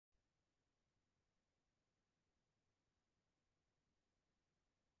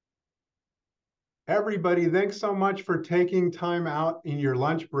Everybody, thanks so much for taking time out in your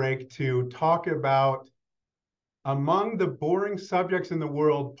lunch break to talk about among the boring subjects in the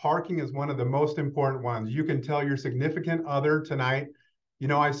world, parking is one of the most important ones. You can tell your significant other tonight,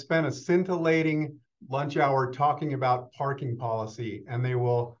 I spent a scintillating lunch hour talking about parking policy, and they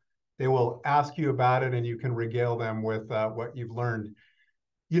will ask you about it, and you can regale them with what you've learned.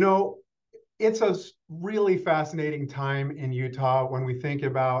 You know, it's a really fascinating time in Utah when we think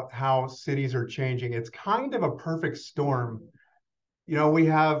about how cities are changing. It's kind of a perfect storm.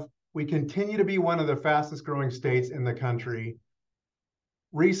 We continue to be one of the fastest growing states in the country.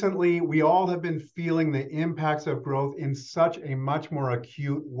 Recently, we all have been feeling the impacts of growth in such a much more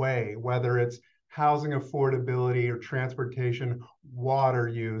acute way, whether it's housing affordability or transportation, water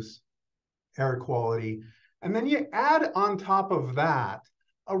use, air quality. And then you add on top of that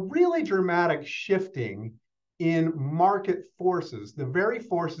a really dramatic shifting in market forces, the very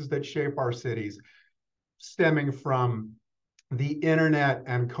forces that shape our cities, stemming from the internet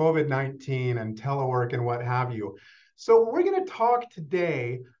and COVID-19 and telework and what have you. So we're going to talk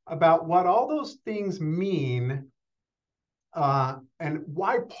today about what all those things mean and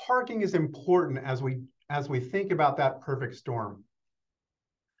why parking is important as we think about that perfect storm.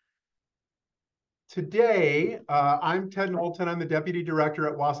 Today, I'm Ted Knowlton. I'm the Deputy Director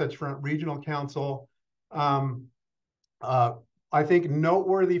at Wasatch Front Regional Council. I think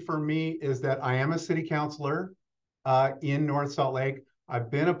noteworthy for me is that I am a city councilor in North Salt Lake.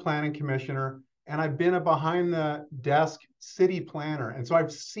 I've been a planning commissioner, and I've been a behind the desk city planner. And so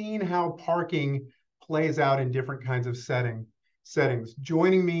I've seen how parking plays out in different kinds of settings.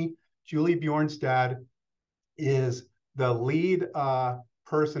 Joining me, Julie Bjornstad is the lead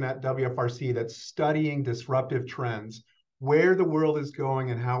person at WFRC that's studying disruptive trends, where the world is going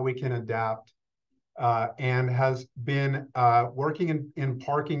and how we can adapt, and has been working in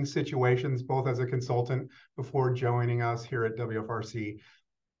parking situations, both as a consultant before joining us here at WFRC.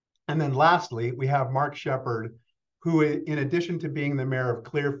 And then lastly, we have Mark Shepard, who, in addition to being the mayor of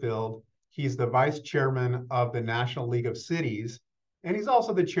Clearfield, he's the vice chairman of the National League of Cities, and he's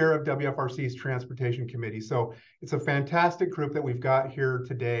also the chair of WFRC's Transportation Committee. So it's a fantastic group that we've got here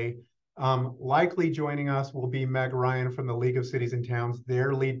today. Likely joining us will be Meg Ryan from the League of Cities and Towns,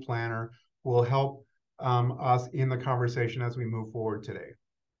 their lead planner, who will help us in the conversation as we move forward today.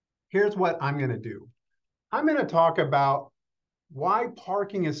 Here's what I'm going to do. I'm going to talk about why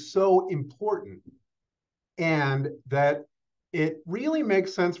parking is so important, and that it really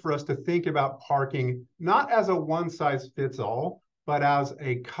makes sense for us to think about parking not as a one-size-fits-all, but as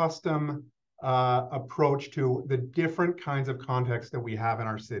a custom approach to the different kinds of contexts that we have in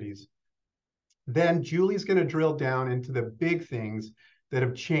our cities. Then Julie's going to drill down into the big things that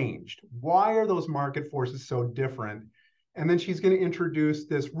have changed. Why are those market forces so different? And then she's going to introduce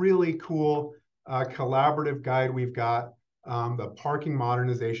this really cool collaborative guide we've got, the Parking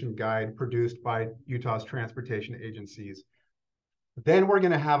Modernization Guide produced by Utah's transportation agencies. Then we're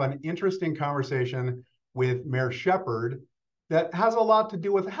going to have an interesting conversation with Mayor Shepard that has a lot to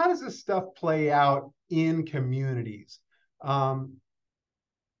do with how does this stuff play out in communities?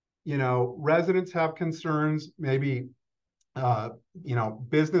 Residents have concerns, maybe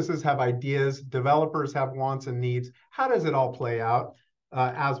businesses have ideas, developers have wants and needs. How does it all play out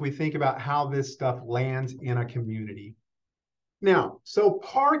as we think about how this stuff lands in a community? Now, so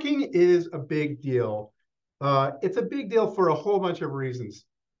parking is a big deal. It's a big deal for a whole bunch of reasons.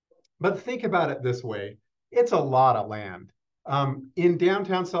 But think about it this way. It's a lot of land. In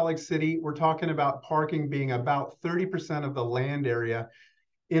downtown Salt Lake City, we're talking about parking being about 30% of the land area.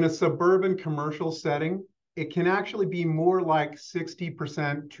 In a suburban commercial setting, it can actually be more like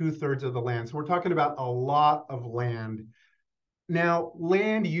 60%, 2/3 of the land. So we're talking about a lot of land. Now,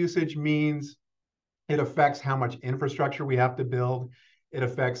 land usage means it affects how much infrastructure we have to build. It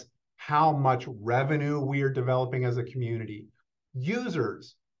affects how much revenue we are developing as a community.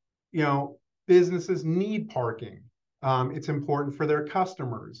 Users, businesses need parking. It's important for their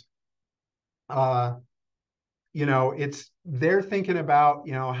customers. They're thinking about,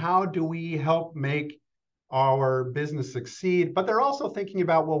 how do we help make our business succeed? But they're also thinking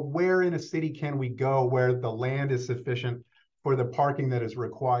about, well, where in a city can we go where the land is sufficient for the parking that is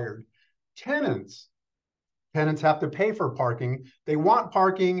required? Tenants have to pay for parking. They want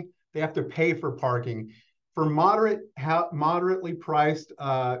parking. They have to pay for parking. For moderately priced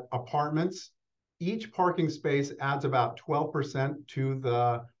apartments, each parking space adds about 12% to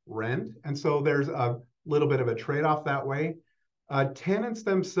the rent. And so there's a little bit of a trade-off that way. Tenants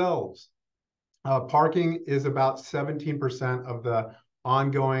themselves, parking is about 17% of the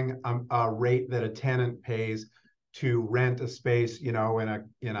ongoing rate that a tenant pays to rent a space, in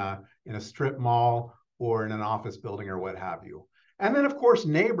a in a strip mall or in an office building or what have you. And then, of course,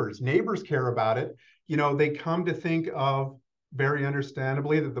 neighbors. Neighbors care about it. You know, they come to think of, very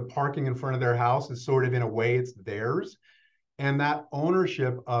understandably, that the parking in front of their house is sort of, in a way, it's theirs. And that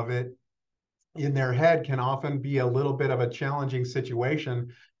ownership of it in their head can often be a little bit of a challenging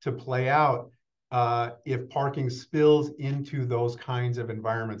situation to play out if parking spills into those kinds of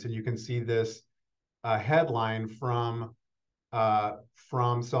environments. And you can see this headline from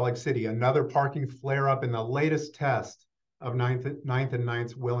Salt Lake City: another parking flare-up in the latest test of Ninth and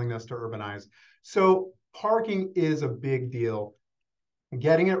Ninth's willingness to urbanize. So parking is a big deal.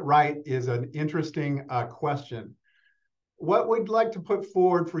 Getting it right is an interesting question. What we'd like to put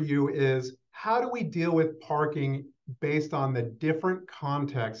forward for you is, how do we deal with parking based on the different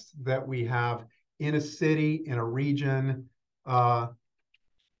contexts that we have in a city, in a region? Now,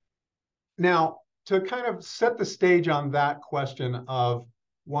 to kind of set the stage on that question of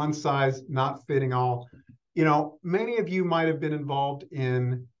one size not fitting all, you know, many of you might have been involved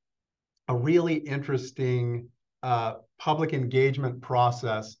in a really interesting public engagement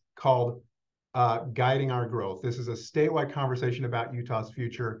process called Guiding Our Growth. This is a statewide conversation about Utah's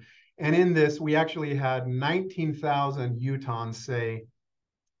future. And in this, we actually had 19,000 Utahns say,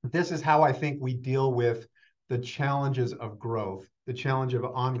 this is how I think we deal with the challenges of growth, the challenge of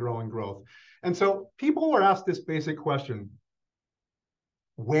ongoing growth. And so people were asked this basic question: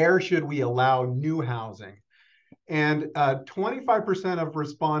 where should we allow new housing? And 25% of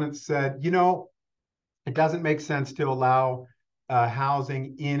respondents said, you know, it doesn't make sense to allow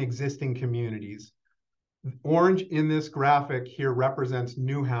housing in existing communities. Orange in this graphic here represents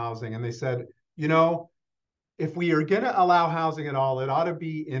new housing. And they said, you know, if we are going to allow housing at all, it ought to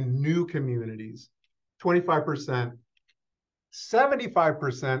be in new communities. 25%.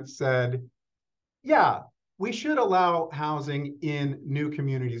 75% said, yeah, we should allow housing in new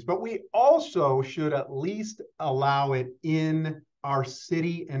communities, but we also should at least allow it in our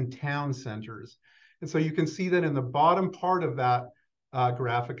city and town centers. And so you can see that in the bottom part of that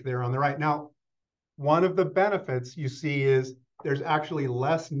graphic there on the right. Now, one of the benefits you see is there's actually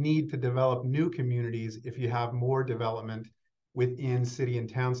less need to develop new communities if you have more development within city and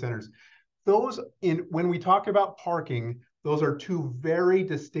town centers. When we talk about parking, those are two very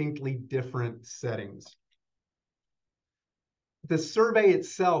distinctly different settings. The survey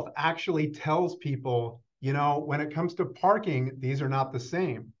itself actually tells people, you know, when it comes to parking, these are not the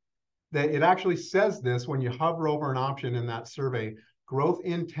same. That it actually says this when you hover over an option in that survey: growth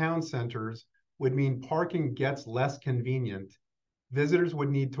in town centers would mean parking gets less convenient. Visitors would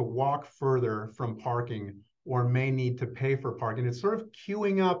need to walk further from parking or may need to pay for parking. It's sort of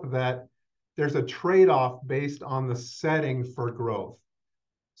queuing up that there's a trade-off based on the setting for growth.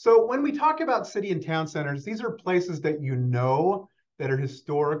 So when we talk about city and town centers, these are places that you know that are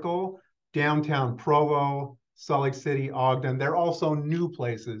historical: downtown Provo, Salt Lake City, Ogden. They're also new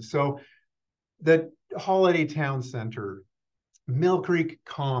places. So the Holiday Town Center, Mill Creek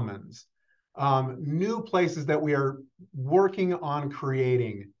Commons, new places that we are working on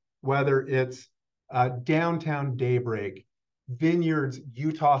creating, whether it's downtown Daybreak, Vineyards,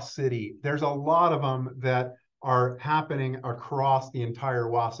 Utah City. There's a lot of them that are happening across the entire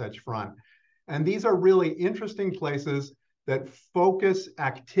Wasatch Front. And these are really interesting places that focus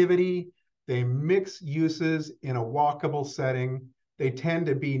activity. They mix uses in a walkable setting. They tend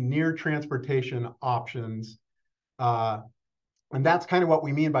to be near transportation options. And that's kind of what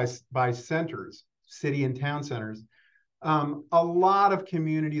we mean by centers, city and town centers. A lot of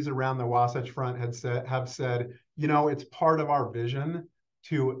communities around the Wasatch Front have said, you know, it's part of our vision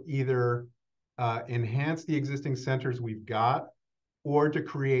to either enhance the existing centers we've got or to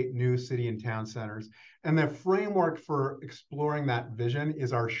create new city and town centers. And the framework for exploring that vision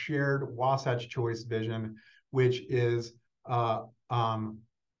is our shared Wasatch Choice vision, which is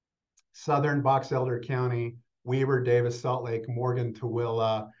Southern Box Elder County, Weber, Davis, Salt Lake, Morgan,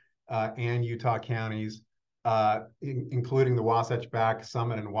 Tooele, and Utah counties, including the Wasatch Back,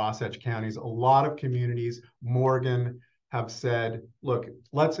 Summit, and Wasatch counties. A lot of communities, Morgan, have said, look,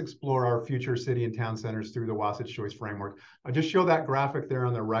 let's explore our future city and town centers through the Wasatch Choice framework. I'll just show that graphic there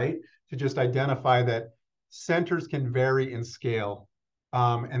on the right to just identify that centers can vary in scale,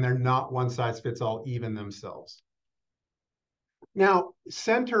 and they're not one size fits all even themselves. Now,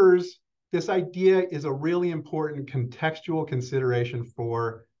 centers, this idea is a really important contextual consideration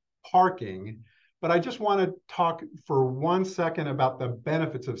for parking, but I just want to talk for 1 second about the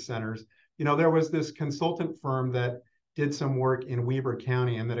benefits of centers. You know, there was this consultant firm that did some work in Weber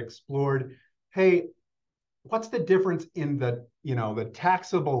County and that explored, hey, what's the difference in the, you know, the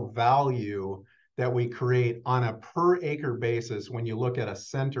taxable value that we create on a per acre basis when you look at a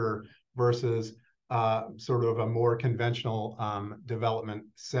center versus sort of a more conventional development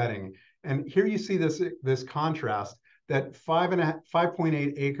setting. And here you see this contrast that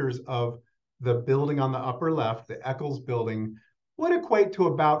 5.8 acres of the building on the upper left, the Eccles building, would equate to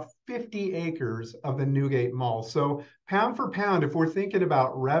about 50 acres of the Newgate Mall. So pound for pound, if we're thinking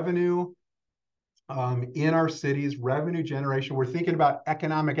about revenue in our cities, revenue generation, we're thinking about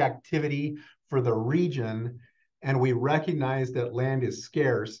economic activity for the region, and we recognize that land is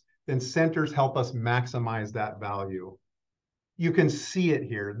scarce, then centers help us maximize that value. You can see it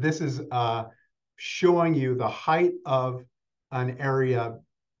here. This is showing you the height of an area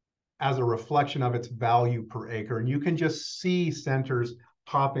as a reflection of its value per acre. And you can just see centers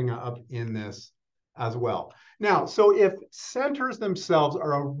popping up in this as well. Now, so if centers themselves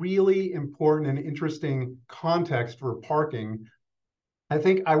are a really important and interesting context for parking, I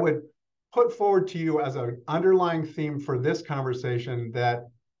think I would put forward to you as an underlying theme for this conversation that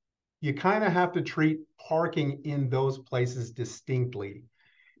you kind of have to treat parking in those places distinctly.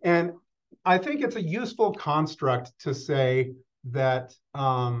 And I think it's a useful construct to say that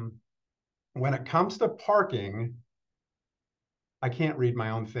when it comes to parking, I can't read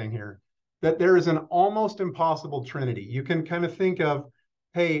my own thing here, that there is an almost impossible trinity. You can kind of think of,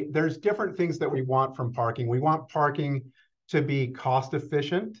 hey, there's different things that we want from parking. We want parking to be cost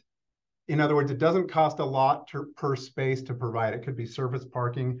efficient. In other words, it doesn't cost a lot per space to provide. It could be surface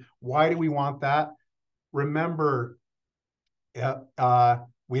parking. Why do we want that? Remember,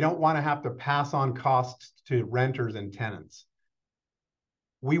 we don't want to have to pass on costs to renters and tenants.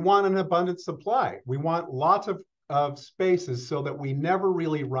 We want an abundant supply. We want lots of spaces so that we never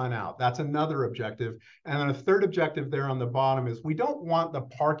really run out. That's another objective. And then a third objective there on the bottom is we don't want the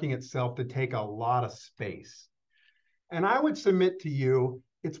parking itself to take a lot of space. And I would submit to you,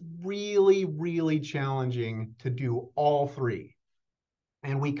 it's really, really challenging to do all three.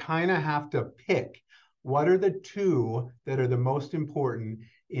 And we kind of have to pick what are the two that are the most important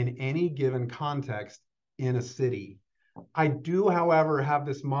in any given context in a city. I do, however, have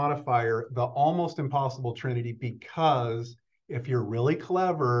this modifier, the almost impossible trinity, because if you're really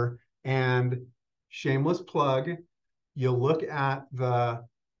clever, and shameless plug, you look at the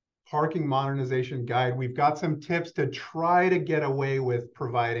parking modernization guide, we've got some tips to try to get away with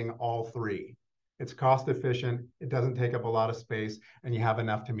providing all three. It's cost efficient, it doesn't take up a lot of space, and you have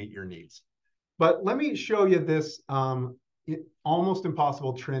enough to meet your needs. But let me show you this almost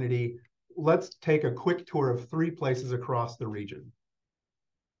impossible trinity. Let's take a quick tour of three places across the region.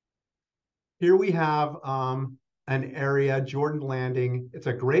 Here we have an area, Jordan Landing. It's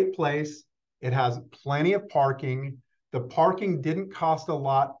a great place. It has plenty of parking. The parking didn't cost a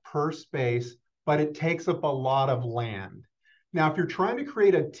lot per space, but it takes up a lot of land. Now, if you're trying to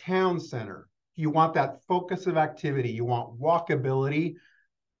create a town center, you want that focus of activity, you want walkability,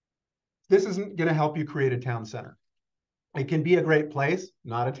 this isn't going to help you create a town center. It can be a great place,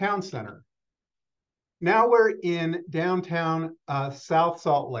 not a town center. Now we're in downtown South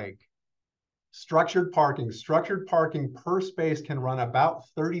Salt Lake. Structured parking per space can run about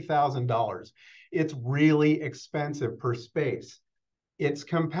 $30,000. It's really expensive per space. It's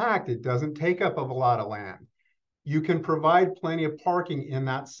compact, it doesn't take up a lot of land. You can provide plenty of parking in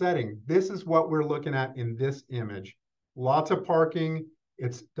that setting. This is what we're looking at in this image. Lots of parking,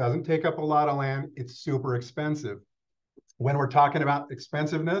 it doesn't take up a lot of land, it's super expensive. When we're talking about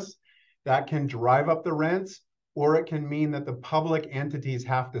expensiveness, that can drive up the rents, or it can mean that the public entities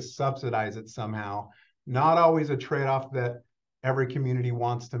have to subsidize it somehow. Not always a trade-off that every community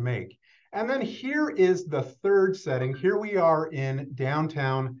wants to make. And then here is the third setting. Here we are in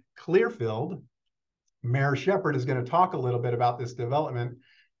downtown Clearfield. Mayor Shepherd is going to talk a little bit about this development.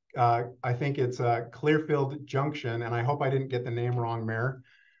 I think it's Clearfield Junction, and I hope I didn't get the name wrong, Mayor.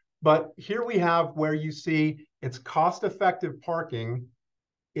 But here we have where you see it's cost-effective parking,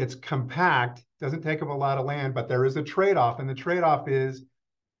 it's compact, doesn't take up a lot of land, but there is a trade-off, and the trade-off is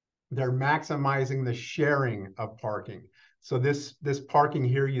they're maximizing the sharing of parking. So this parking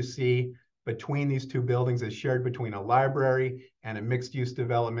here you see between these two buildings is shared between a library and a mixed-use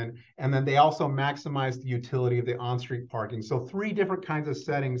development, and then they also maximize the utility of the on-street parking. So three different kinds of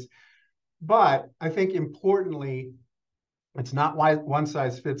settings, but I think importantly, it's not one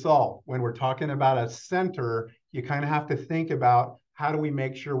size fits all. When we're talking about a center, you kind of have to think about how do we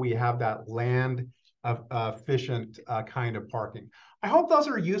make sure we have that land efficient kind of parking. I hope those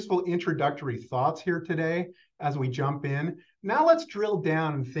are useful introductory thoughts here today as we jump in. Now let's drill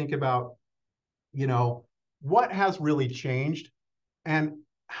down and think about, what has really changed and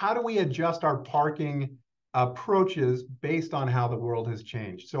how do we adjust our parking approaches based on how the world has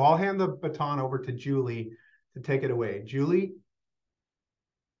changed. So I'll hand the baton over to Julie to take it away. Julie?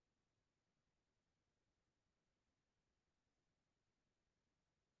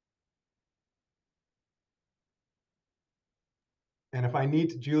 And if I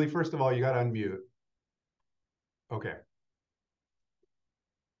need to, Julie, first of all, you got to unmute. Okay.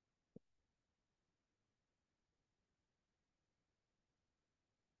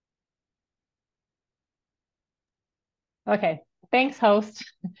 Okay, thanks, host.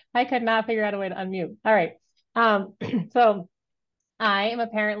 I could not figure out a way to unmute. All right. So I am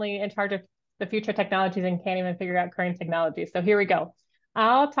apparently in charge of the future technologies and can't even figure out current technology. So here we go.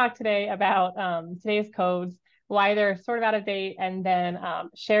 I'll talk today about today's codes, why they're sort of out of date, and then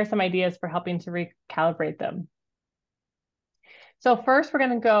share some ideas for helping to recalibrate them. So first, we're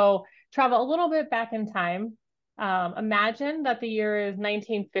going to go travel a little bit back in time. Imagine that the year is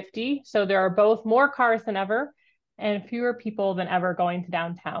 1950. So there are both more cars than ever and fewer people than ever going to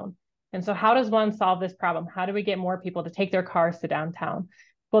downtown. And so how does one solve this problem? How do we get more people to take their cars to downtown?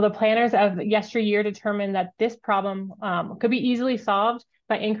 Well, the planners of yesteryear determined that this problem could be easily solved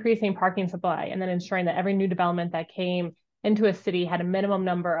by increasing parking supply and then ensuring that every new development that came into a city had a minimum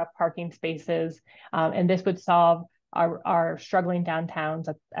number of parking spaces. And this would solve our struggling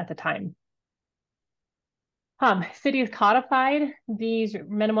downtowns at the time. Cities codified these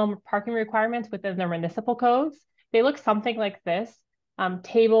minimum parking requirements within their municipal codes. They look something like this.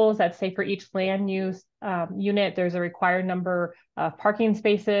 Tables that say for each land use unit, there's a required number of parking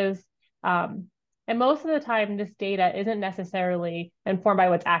spaces. And most of the time, this data isn't necessarily informed by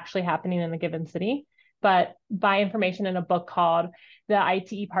what's actually happening in a given city, but by information in a book called the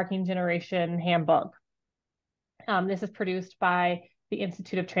ITE Parking Generation Handbook. This is produced by the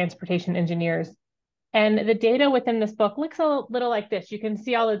Institute of Transportation Engineers. And the data within this book looks a little like this. You can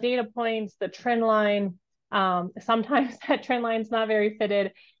see all the data points, the trend line. Sometimes that trend line is not very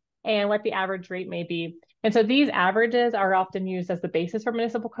fitted, and what the average rate may be. And so these averages are often used as the basis for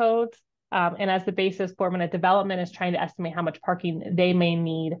municipal codes and as the basis for when a development is trying to estimate how much parking they may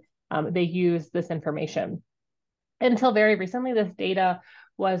need. They use this information. Until very recently, this data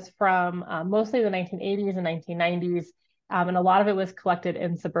was from mostly the 1980s and 1990s, and a lot of it was collected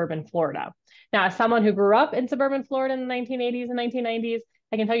in suburban Florida. Now, as someone who grew up in suburban Florida in the 1980s and 1990s,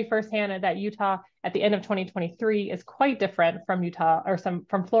 I can tell you firsthand that Utah at the end of 2023 is quite different from Utah or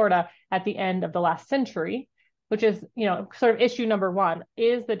from Florida at the end of the last century, which is, sort of issue number one.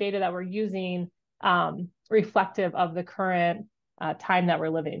 Is the data that we're using reflective of the current time that we're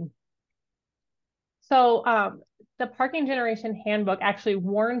living? So the Parking Generation Handbook actually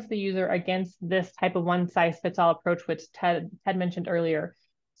warns the user against this type of one-size-fits-all approach, which Ted mentioned earlier.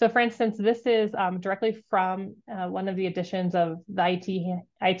 So for instance, this is directly from one of the editions of the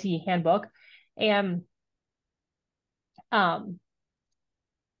IT Handbook. And,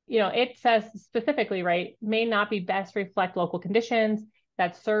 it says specifically, right, may not be best reflect local conditions,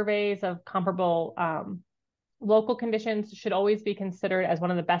 that surveys of comparable local conditions should always be considered as one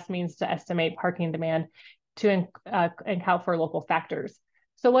of the best means to estimate parking demand to account for local factors.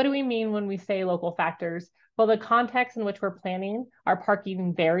 So what do we mean when we say local factors? Well, the context in which we're planning our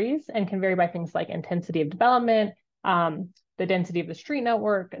parking varies and can vary by things like intensity of development, the density of the street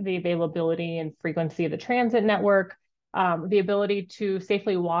network, the availability and frequency of the transit network, the ability to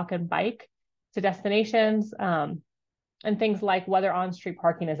safely walk and bike to destinations, and things like whether on-street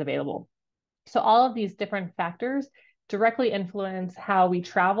parking is available. So all of these different factors directly influence how we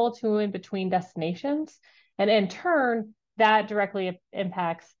travel to and between destinations. And in turn, that directly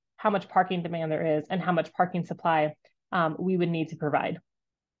impacts how much parking demand there is and how much parking supply we would need to provide.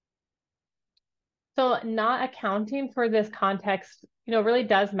 So not accounting for this context, really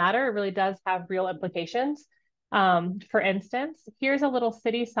does matter. It really does have real implications. For instance, here's a little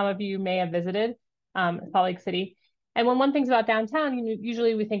city some of you may have visited, Salt Lake City. And when one thinks about downtown,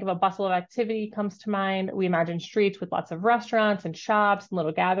 usually we think of a bustle of activity comes to mind. We imagine streets with lots of restaurants and shops and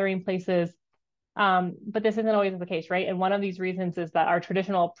little gathering places. But this isn't always the case, right? And one of these reasons is that our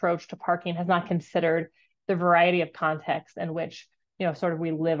traditional approach to parking has not considered the variety of contexts in which, sort of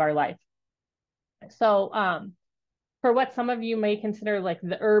we live our life. So for what some of you may consider like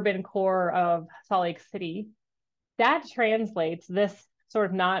the urban core of Salt Lake City, that translates, this sort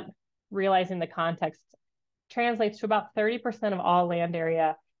of not realizing the context, translates to about 30% of all land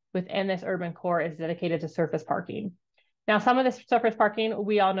area within this urban core is dedicated to surface parking. Now, some of this surface parking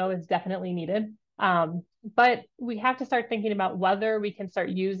we all know is definitely needed, but we have to start thinking about whether we can start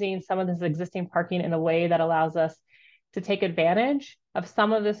using some of this existing parking in a way that allows us to take advantage of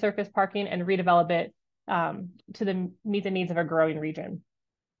some of the surface parking and redevelop it to meet the needs of a growing region.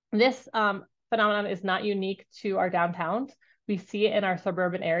 This phenomenon is not unique to our downtowns. We see it in our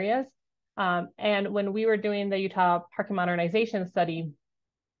suburban areas. And when we were doing the Utah Parking Modernization Study,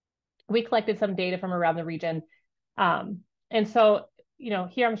 we collected some data from around the region. And so,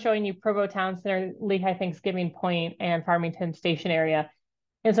 here I'm showing you Provo Town Center, Lehigh Thanksgiving Point, and Farmington Station area.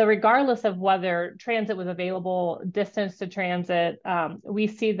 And so regardless of whether transit was available, distance to transit, we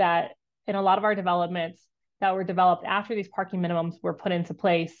see that in a lot of our developments that were developed after these parking minimums were put into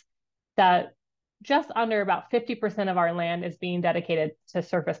place, that just under about 50% of our land is being dedicated to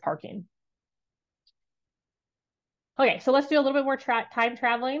surface parking. Okay, so let's do a little bit more time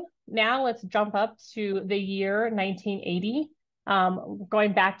traveling. Now let's jump up to the year 1980,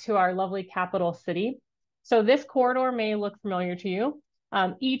 going back to our lovely capital city. So this corridor may look familiar to you.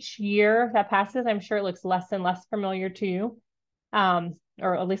 Each year that passes, I'm sure it looks less and less familiar to you,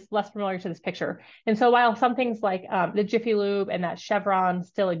 or at least less familiar to this picture. And so while some things like the Jiffy Lube and that Chevron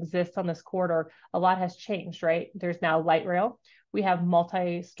still exists on this corridor, a lot has changed, right? There's now light rail. We have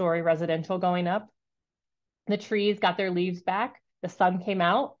multi-story residential going up. The trees got their leaves back. The sun came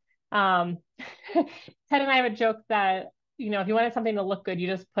out. Ted and I have a joke that, if you wanted something to look good, you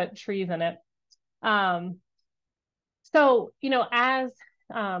just put trees in it. So, as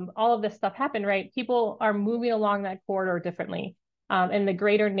all of this stuff happened, right, people are moving along that corridor differently. And the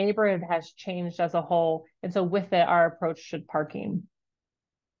greater neighborhood has changed as a whole. And so with it, our approach to parking.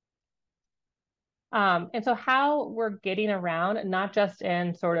 And so how we're getting around, not just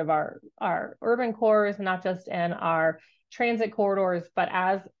in sort of our urban cores, not just in our transit corridors, but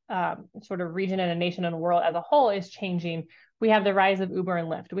as sort of region and a nation and a world as a whole is changing. We have the rise of Uber and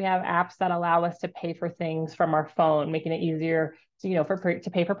Lyft. We have apps that allow us to pay for things from our phone, making it easier to, to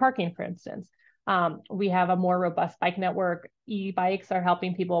pay for parking, for instance. We have a more robust bike network. E-bikes are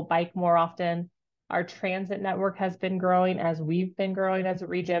helping people bike more often. Our transit network has been growing as we've been growing as a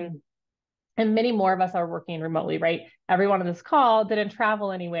region. And many more of us are working remotely, right? Everyone on this call didn't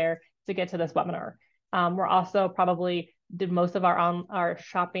travel anywhere to get to this webinar. We're also probably did most of our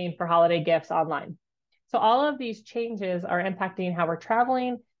shopping for holiday gifts online. So all of these changes are impacting how we're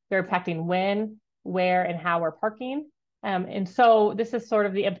traveling. They're impacting when, where, and how we're parking. And so this is sort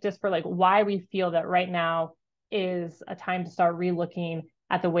of the impetus for like why we feel that right now is a time to start relooking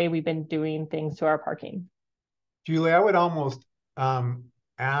at the way we've been doing things to our parking. Julie, I would almost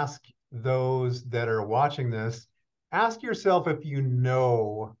ask those that are watching this, ask yourself if you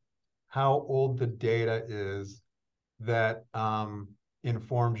know how old the data is that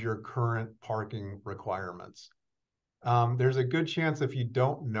informs your current parking requirements. There's a good chance if you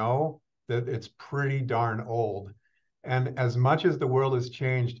don't know that it's pretty darn old. And as much as the world has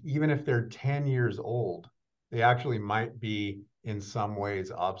changed, even if they're 10 years old, they actually might be in some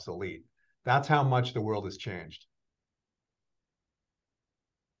ways obsolete. That's how much the world has changed.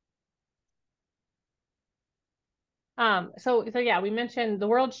 So yeah, we mentioned the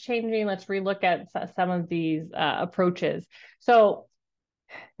world's changing. Let's relook at some of these approaches. So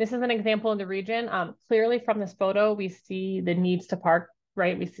this is an example in the region. Clearly from this photo, we see the needs to park,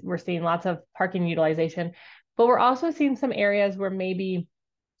 right? We're seeing lots of parking utilization, but we're also seeing some areas where maybe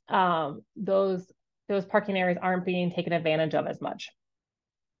those parking areas aren't being taken advantage of as much.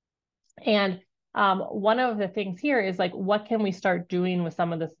 And one of the things here is like, what can we start doing with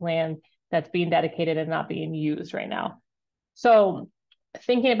some of this land that's being dedicated and not being used right now? So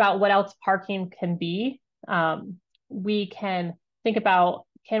thinking about what else parking can be, we can think about,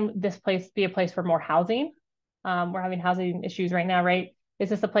 can this place be a place for more housing? We're having housing issues right now, right? Is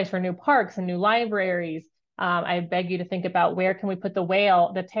this a place for new parks and new libraries? I beg you to think about where can we put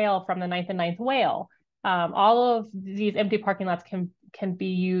the tail from the 9th and 9th whale? All of these empty parking lots can be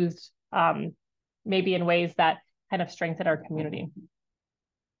used maybe in ways that kind of strengthen our community.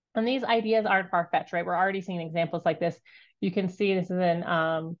 And these ideas aren't far-fetched, right? We're already seeing examples like this. You can see this is in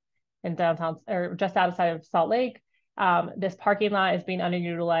downtown or just outside of Salt Lake. This parking lot is being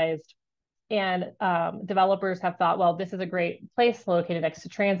underutilized, and developers have thought, well, this is a great place located next to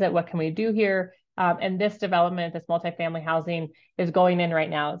transit. What can we do here? And this development, this multifamily housing, is going in right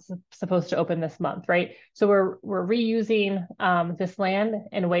now. It's supposed to open this month, right? So we're reusing this land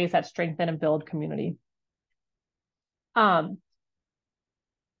in ways that strengthen and build community.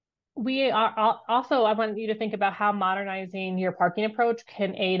 We are also, I want you to think about how modernizing your parking approach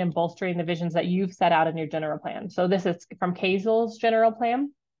can aid in bolstering the visions that you've set out in your general plan. So this is from Kaisel's general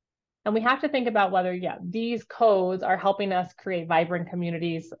plan. And we have to think about whether, these codes are helping us create vibrant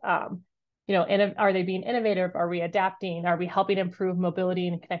communities. Are they being innovative? Are we adapting? Are we helping improve mobility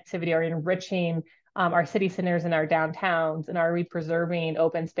and connectivity? Are we enriching our city centers and our downtowns? And are we preserving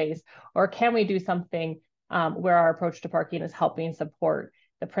open space? Or can we do something where our approach to parking is helping support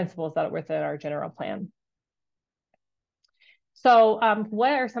the principles that are within our general plan. So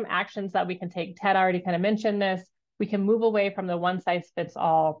what are some actions that we can take? Ted already kind of mentioned this. We can move away from the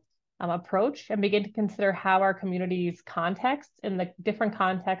one-size-fits-all approach and begin to consider how our community's context and the different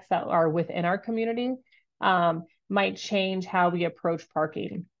contexts that are within our community might change how we approach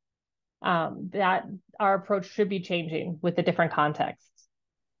parking. That our approach should be changing with the different contexts.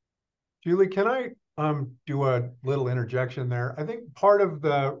 Julie, can I do a little interjection there? I think part of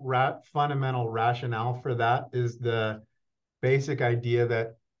the fundamental rationale for that is the basic idea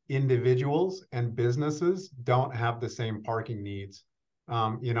that individuals and businesses don't have the same parking needs.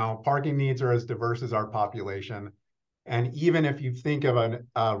 Parking needs are as diverse as our population. And even if you think of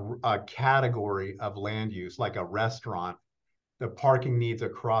a category of land use, like a restaurant, the parking needs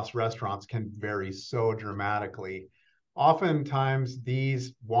across restaurants can vary so dramatically. Oftentimes,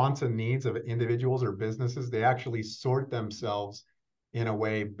 these wants and needs of individuals or businesses, they actually sort themselves in a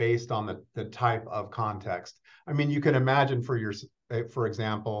way based on the type of context. I mean, you can imagine for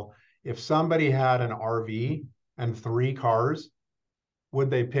example, if somebody had an RV and 3 cars, would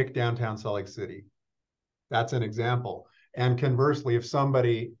they pick downtown Salt Lake City? That's an example. And conversely, if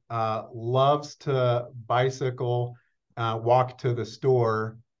somebody loves to bicycle, walk to the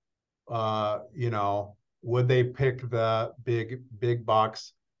store, would they pick the big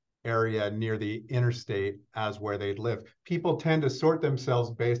box area near the interstate as where they'd live? People tend to sort themselves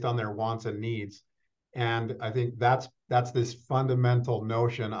based on their wants and needs. And I think that's this fundamental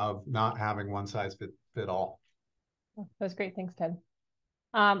notion of not having one size fit all. That's great. Thanks, Ted.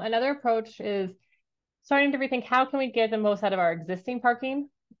 Another approach is starting to rethink how can we get the most out of our existing parking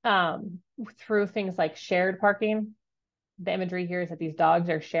through things like shared parking. The imagery here is that these dogs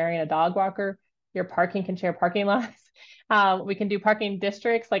are sharing a dog walker. Your parking can share parking lots. We can do parking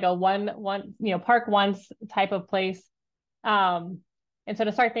districts, like a park once type of place. And so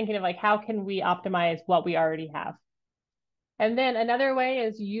to start thinking of like, how can we optimize what we already have? And then another way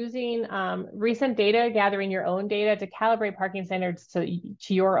is using recent data, gathering your own data to calibrate parking standards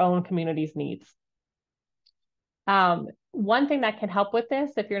to your own community's needs. One thing that can help with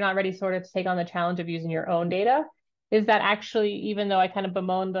this, if you're not ready sort of to take on the challenge of using your own data, is that actually, even though I kind of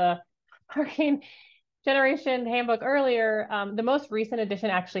bemoaned the parking generation handbook earlier, the most recent edition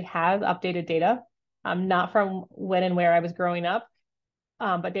actually has updated data, not from when and where I was growing up,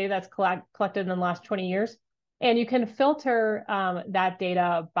 but data that's collected in the last 20 years. And you can filter that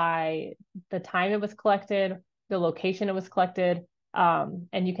data by the time it was collected, the location it was collected,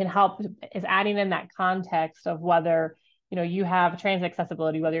 and you can help is adding in that context of whether you have transit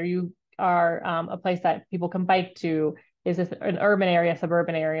accessibility, whether you are a place that people can bike to, is this an urban area,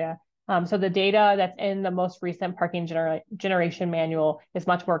 suburban area? So the data that's in the most recent parking generation manual is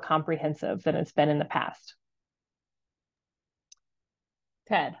much more comprehensive than it's been in the past.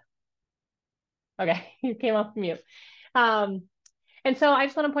 Ted. Okay, you came off mute. And so I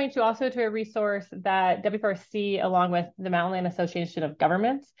just want to point you also to a resource that WFRC, along with the Mountain Land Association of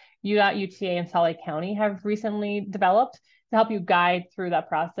Governments, UDOT, UTA, and Salt Lake County have recently developed to help you guide through that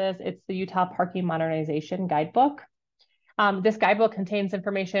process. It's the Utah Parking Modernization Guidebook. This guidebook contains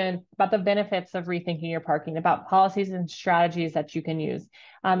information about the benefits of rethinking your parking, about policies and strategies that you can use,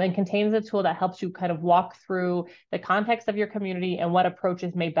 and contains a tool that helps you kind of walk through the context of your community and what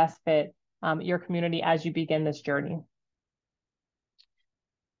approaches may best fit your community as you begin this journey.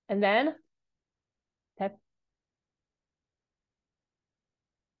 And then, Ted?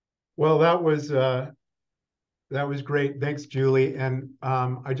 Well, that was great. Thanks, Julie. And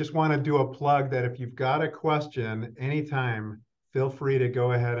I just want to do a plug that if you've got a question anytime, feel free to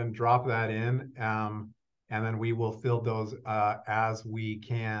go ahead and drop that in. And then we will fill those as we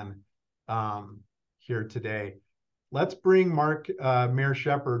can here today. Let's bring Mayor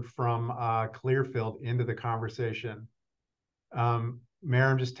Shepard from Clearfield into the conversation. Mayor,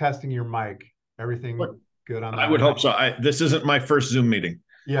 I'm just testing your mic. Everything good on that? I would hope so. This isn't my first Zoom meeting.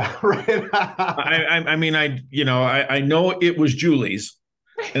 Yeah, right. I mean, I know it was Julie's,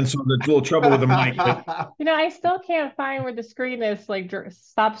 and so there's a little trouble with the mic. But... I still can't find where the screen is, like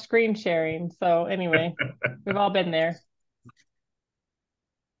stop screen sharing. So anyway, we've all been there.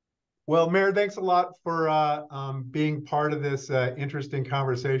 Well, Mayor, thanks a lot for being part of this interesting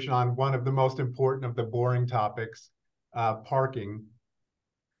conversation on one of the most important of the boring topics, parking.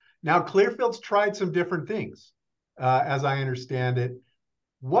 Now, Clearfield's tried some different things, as I understand it.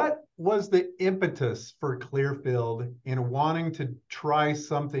 What was the impetus for Clearfield in wanting to try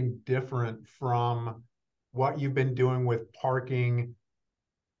something different from what you've been doing with parking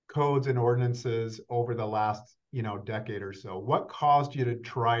codes and ordinances over the last, decade or so? What caused you to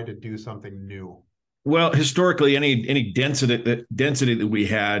try to do something new? Well, historically, any density that we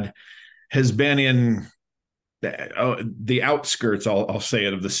had has been in the outskirts. I'll say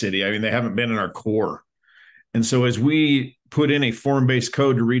it, of the city. I mean, they haven't been in our core. And so as we put in a form-based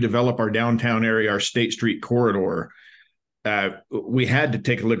code to redevelop our downtown area, our State Street corridor, we had to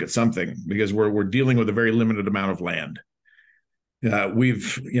take a look at something because we're dealing with a very limited amount of land.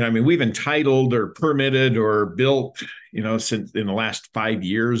 We've entitled or permitted or built, since in the last 5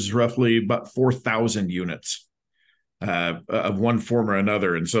 years, roughly about 4,000 units of one form or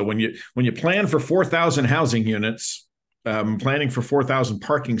another. And so when you plan for 4,000 housing units, planning for 4,000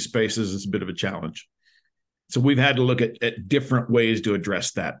 parking spaces is a bit of a challenge. So we've had to look at different ways to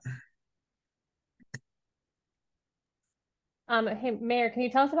address that. Hey, Mayor, can you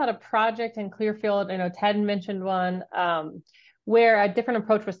tell us about a project in Clearfield? I know Ted mentioned one where a different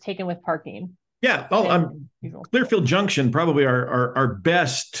approach was taken with parking. Yeah. Clearfield Junction, probably our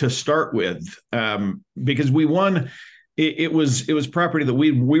best to start with, because we won. It was property that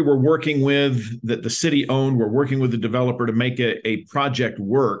we were working with, that the city owned. We're working with the developer to make a project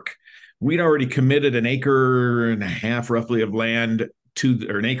work. We'd already committed an acre and a half, roughly, of land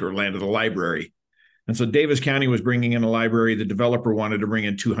or an acre of land to the library. And so Davis County was bringing in a library. The developer wanted to bring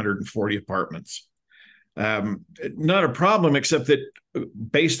in 240 apartments. Not a problem, except that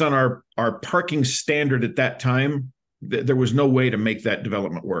based on our parking standard at that time, there was no way to make that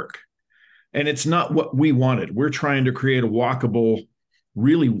development work. And it's not what we wanted. We're trying to create a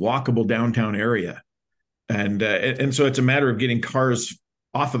really walkable downtown area. And so it's a matter of getting cars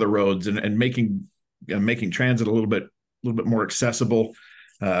off of the roads and making transit a little bit more accessible,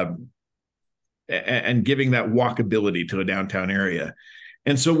 and giving that walkability to a downtown area.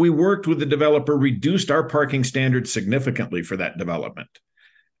 And so we worked with the developer, reduced our parking standards significantly for that development,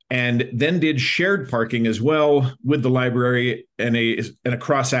 and then did shared parking as well with the library and a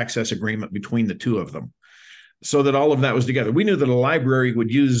cross-access agreement between the two of them, so that all of that was together. We knew that a library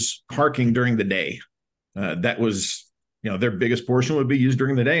would use parking during the day. That was, their biggest portion would be used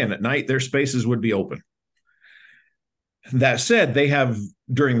during the day, and at night their spaces would be open. That said, they have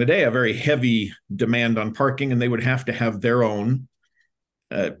during the day a very heavy demand on parking, and they would have to have their own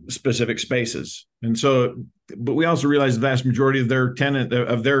specific spaces. And so, but we also realize the vast majority of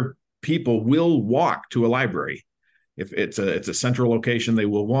their people will walk to a library. If it's a central location, they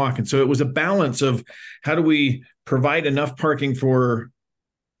will walk. And so it was a balance of how do we provide enough parking for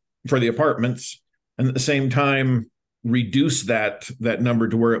the apartments, and at the same time reduce that number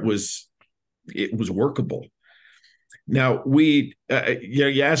to where it was workable. Now,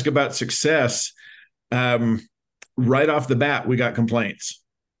 you ask about success. Right off the bat, we got complaints.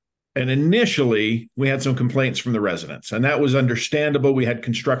 And initially, we had some complaints from the residents, and that was understandable. We had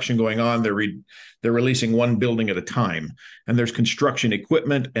construction going on. They're releasing one building at a time, and there's construction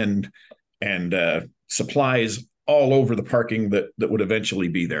equipment and supplies all over the parking that would eventually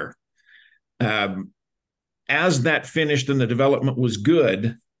be there. As that finished and the development was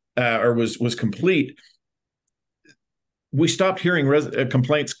good, or was complete, we stopped hearing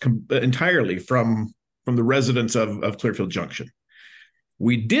complaints entirely from the residents of Clearfield Junction.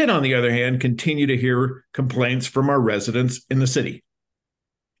 We did, on the other hand, continue to hear complaints from our residents in the city.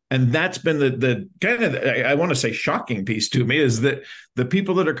 And that's been the kind of, I want to say, shocking piece to me, is that the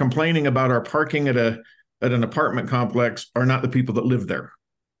people that are complaining about our parking at an apartment complex are not the people that live there.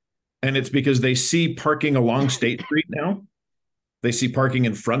 And it's because they see parking along State Street now. They see parking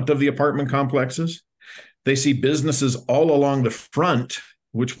in front of the apartment complexes. They see businesses all along the front,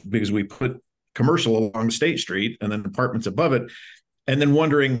 because we put commercial along State Street and then apartments above it, and then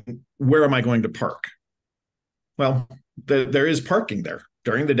wondering, where am I going to park? Well, there is parking there.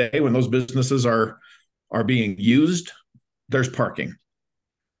 During the day when those businesses are being used, there's parking.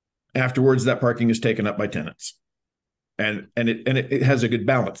 Afterwards, that parking is taken up by tenants. And it has a good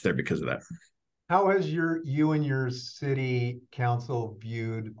balance there because of that. How has you and your city council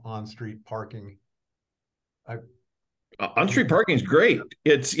viewed on-street parking? On-street parking is great.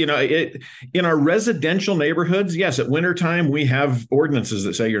 It's, in our residential neighborhoods, yes, at wintertime, we have ordinances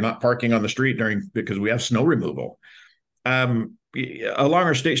that say you're not parking on the street because we have snow removal. Along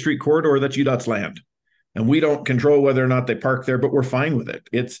our State Street corridor, that's UDOT's land. And we don't control whether or not they park there, but we're fine with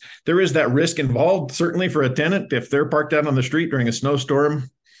it. There is that risk involved, certainly, for a tenant. If they're parked out on the street during a snowstorm,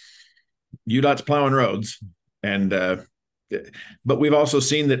 UDOT's plowing roads. But we've also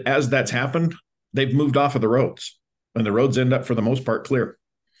seen that as that's happened, they've moved off of the roads, and the roads end up, for the most part, clear,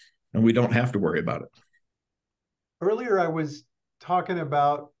 and we don't have to worry about it. Earlier, I was talking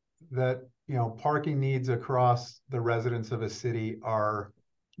about that, parking needs across the residents of a city are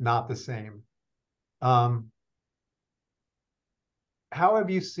not the same. how have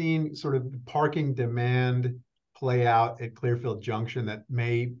you seen sort of parking demand play out at Clearfield Junction that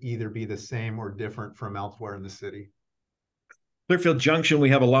may either be the same or different from elsewhere in the city? Clearfield Junction, we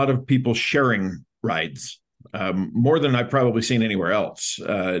have a lot of people sharing rides, more than I've probably seen anywhere else.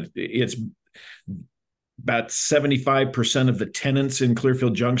 It's about 75% of the tenants in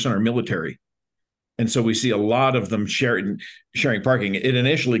Clearfield Junction are military. And so we see a lot of them sharing parking. It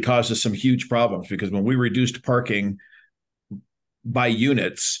initially caused us some huge problems because when we reduced parking by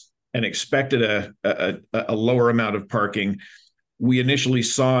units and expected a lower amount of parking, we initially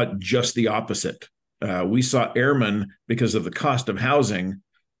saw just the opposite. We saw airmen, because of the cost of housing,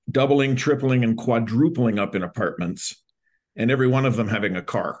 doubling, tripling, and quadrupling up in apartments, and every one of them having a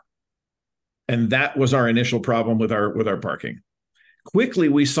car. And that was our initial problem with our parking. Quickly,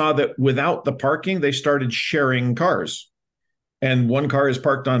 we saw that without the parking, they started sharing cars. And one car is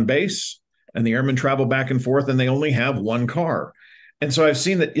parked on base, and the airmen travel back and forth, and they only have one car. And so I've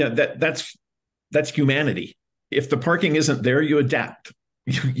seen that, that's humanity. If the parking isn't there, you adapt.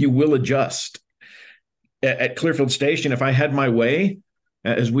 You will adjust. At Clearfield Station, if I had my way,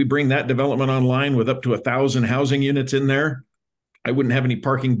 as we bring that development online with up to 1,000 housing units in there, I wouldn't have any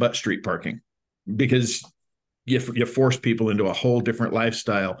parking but street parking, because you force people into a whole different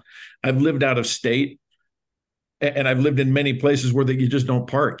lifestyle. I've lived out of state, and I've lived in many places where you just don't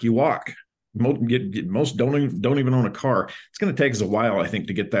park. You walk. Most don't even own a car. It's going to take us a while, I think,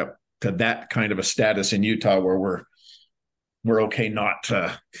 to get to that kind of a status in Utah where we're okay not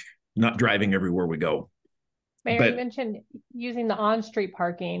driving everywhere we go. Mayor, you mentioned using the on-street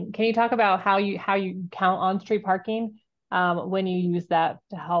parking. Can you talk about how you count on-street parking when you use that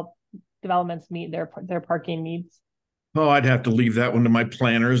to help developments meet their parking needs? Oh, I'd have to leave that one to my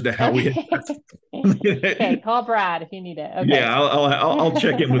planners to how we. Okay, call Brad if you need it. Okay. Yeah, I'll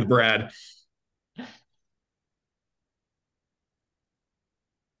check in with Brad.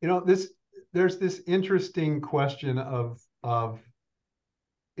 There's this interesting question of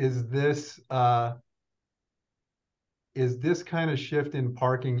is this kind of shift in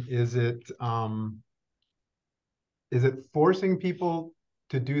parking, is it forcing people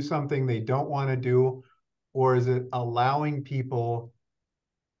to do something they don't want to do, or is it allowing people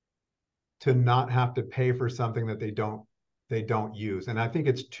to not have to pay for something that they don't use? And I think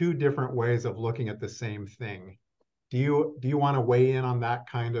it's two different ways of looking at the same thing. Do you want to weigh in on that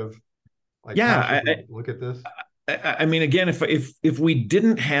kind of, like, yeah, look at this? I mean, again, if we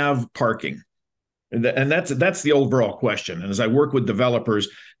didn't have parking, and that's the overall question. And as I work with developers,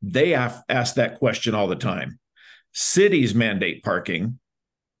 they ask that question all the time. Cities mandate parking,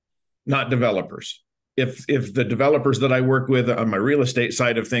 not developers. If the developers that I work with on my real estate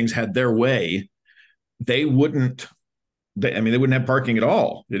side of things had their way, they wouldn't have parking at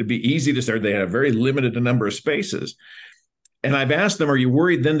all. It'd be easy to start. They had a very limited number of spaces. And I've asked them, are you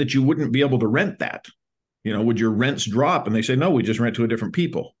worried then that you wouldn't be able to rent that? Would your rents drop? And they say, no, we just rent to a different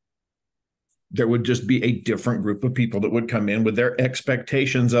people. There would just be a different group of people that would come in with their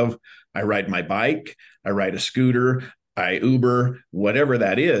expectations of, I ride my bike, I ride a scooter, I Uber, whatever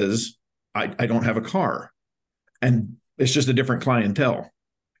that is. I don't have a car. And it's just a different clientele.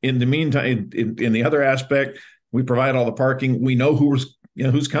 In the meantime, in the other aspect, we provide all the parking. We know who's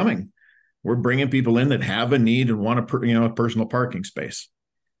coming. We're bringing people in that have a need and want a personal parking space.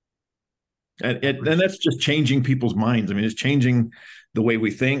 And that's just changing people's minds. I mean, it's changing the way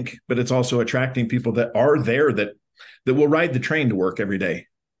we think, but it's also attracting people that are there that will ride the train to work every day.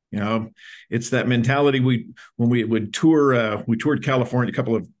 It's that mentality. When we would tour, we toured California, a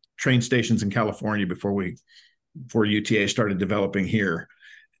couple of train stations in California before UTA started developing here.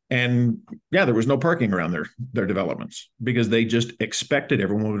 And yeah, there was no parking around their developments because they just expected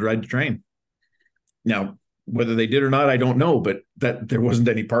everyone would ride the train. Now, whether they did or not, I don't know, but that there wasn't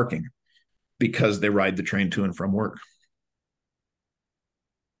any parking because they ride the train to and from work.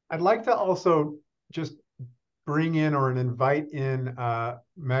 I'd like to also just bring in or invite in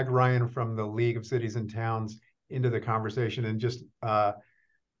Meg Ryan from the League of Cities and Towns into the conversation. And just,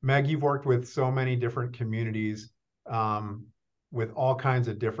 Meg, you've worked with so many different communities with all kinds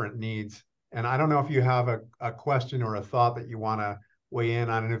of different needs. And I don't know if you have a question or a thought that you want to weigh in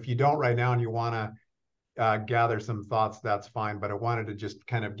on. And if you don't right now and you want to gather some thoughts, that's fine. But I wanted to just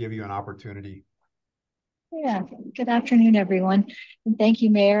kind of give you an opportunity. Yeah, good afternoon, everyone. And thank you,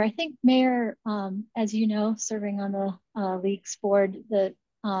 Mayor. I think, Mayor, as you know, serving on the League's board, the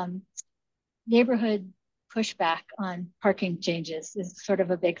neighborhood pushback on parking changes is sort of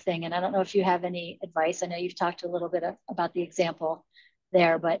a big thing. And I don't know if you have any advice. I know you've talked a little bit about the example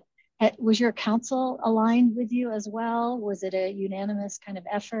there, but was your council aligned with you as well? Was it a unanimous kind of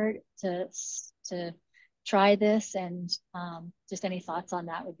effort to try this? And just any thoughts on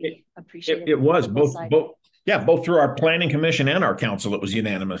that would be appreciated. It was both through our planning commission and our council. It was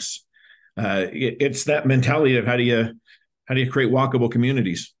unanimous. It's that mentality of how do you create walkable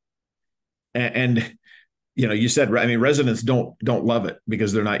communities, and you said, I mean, residents don't love it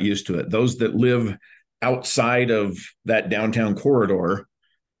because they're not used to it. Those that live outside of that downtown corridor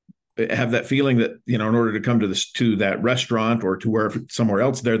have that feeling that, in order to come to that restaurant or to somewhere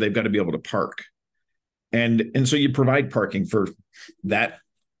else there, they've got to be able to park. And so you provide parking for that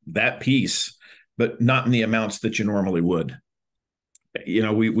piece, but not in the amounts that you normally would.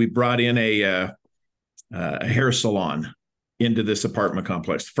 We brought in a hair salon into this apartment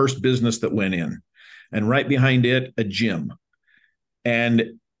complex, first business that went in, and right behind it, a gym.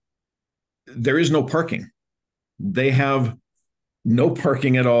 And there is no parking. They have no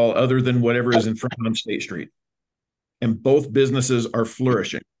parking at all other than whatever is in front on State Street. And both businesses are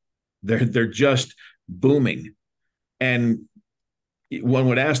flourishing. They're just booming. And one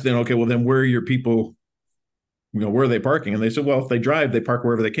would ask then, okay, well, then where are your people, where are they parking? And they said, well, if they drive, they park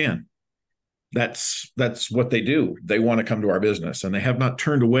wherever they can. That's what they do. They want to come to our business, and they have not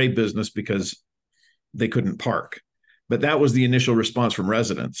turned away business because they couldn't park. But that was the initial response from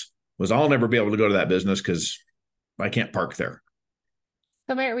residents, was I'll never be able to go to that business because I can't park there.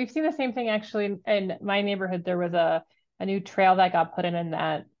 So Mayor, we've seen the same thing actually in my neighborhood. There was a new trail that got put in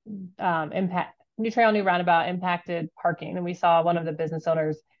that new roundabout impacted parking. And we saw one of the business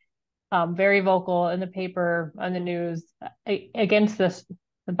owners very vocal in the paper, on the news, against the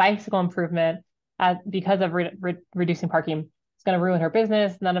bicycle improvement because of reducing parking. It's going to ruin her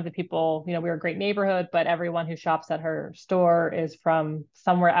business. None of the people, we're a great neighborhood, but everyone who shops at her store is from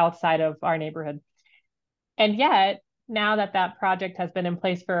somewhere outside of our neighborhood. And yet, now that project has been in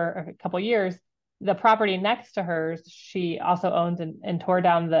place for a couple of years, the property next to hers, she also owns and tore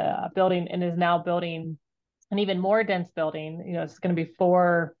down the building and is now building an even more dense building. It's going to be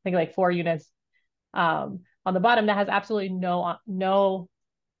 4 units on the bottom that has absolutely no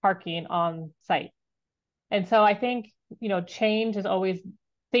parking on site. And so I think,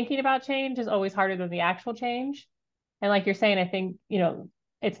 thinking about change is always harder than the actual change. And like you're saying, I think,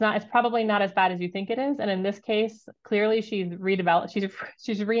 it's probably not as bad as you think it is. And in this case, clearly she's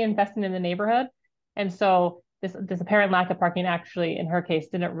reinvesting in the neighborhood. And so this apparent lack of parking actually, in her case,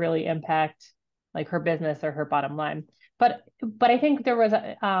 didn't really impact like her business or her bottom line. But I think there was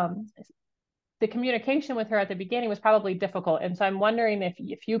the communication with her at the beginning was probably difficult. And so I'm wondering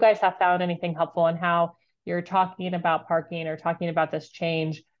if you guys have found anything helpful in how you're talking about parking or talking about this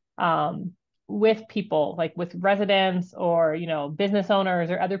change with people, like with residents or, business owners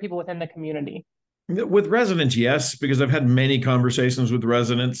or other people within the community. With residents, yes, because I've had many conversations with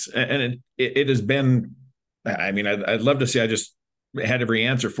residents, and it has been, I mean, I'd love to say I just had every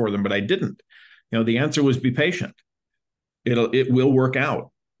answer for them, but I didn't. The answer was be patient. It will work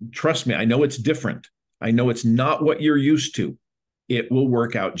out. Trust me, I know it's different. I know it's not what you're used to. It will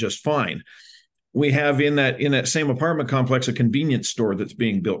work out just fine. We have in that same apartment complex a convenience store that's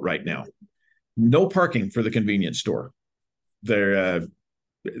being built right now. No parking for the convenience store. They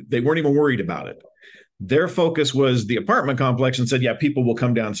weren't even worried about it. Their focus was the apartment complex and said, yeah, people will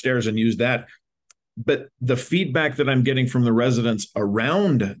come downstairs and use that. But the feedback that I'm getting from the residents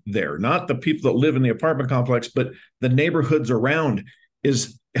around there, not the people that live in the apartment complex, but the neighborhoods around,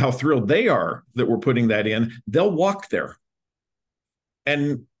 is how thrilled they are that we're putting that in. They'll walk there.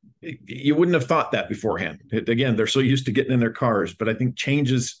 And you wouldn't have thought that beforehand. Again, they're so used to getting in their cars, but I think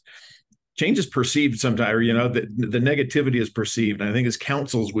change is perceived sometimes, or, the negativity is perceived. And I think as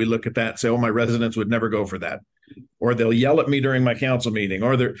councils, we look at that and say, oh, my residents would never go for that. Or they'll yell at me during my council meeting,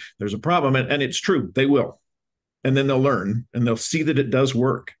 or there's a problem. And it's true, they will. And then they'll learn and they'll see that it does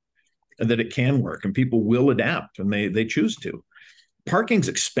work and that it can work, and people will adapt, and they choose to. Parking's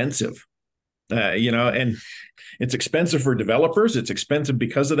expensive, and it's expensive for developers. It's expensive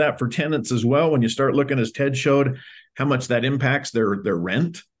because of that for tenants as well. When you start looking, as Ted showed, how much that impacts their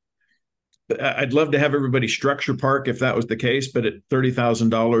rent. I'd love to have everybody structure park if that was the case, but at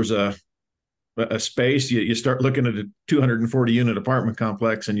 $30,000 a space, you start looking at a 240 unit apartment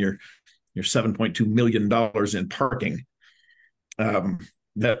complex, and you're $7.2 million in parking.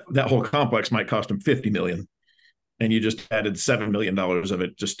 That whole complex might cost them $50 million. And you just added $7 million of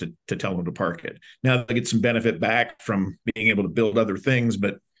it just to tell them to park it. Now they get some benefit back from being able to build other things,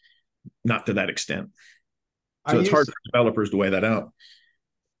 but not to that extent. So it's hard for developers to weigh that out.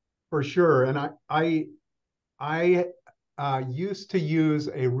 For sure. And I used to use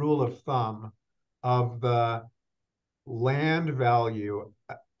a rule of thumb of the land value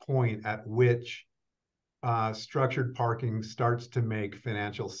point at which structured parking starts to make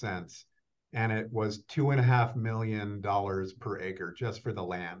financial sense. and it was $2.5 million per acre just for the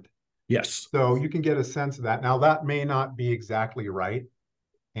land. Yes. So you can get a sense of that. Now, that may not be exactly right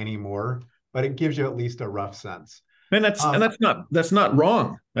anymore, but it gives you at least a rough sense. And that's not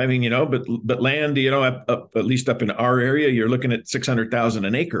wrong. I mean, but land, up at least up in our area, you're looking at 600,000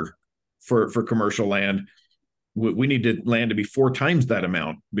 an acre for commercial land. We need land to be 4 times that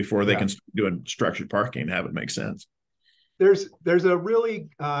amount before they can start doing structured parking and have it make sense. There's a really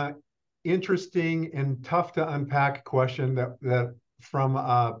interesting and tough to unpack question that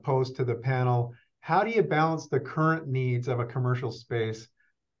from posed to the panel. How do you balance the current needs of a commercial space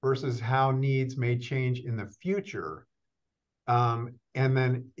versus how needs may change in the future? And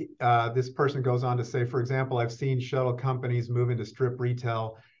then this person goes on to say, for example, I've seen shuttle companies move into strip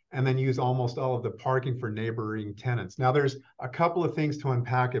retail and then use almost all of the parking for neighboring tenants. Now, there's a couple of things to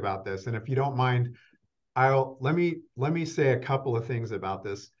unpack about this, and if you don't mind, let me say a couple of things about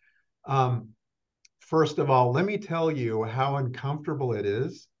this. First of all, let me tell you how uncomfortable it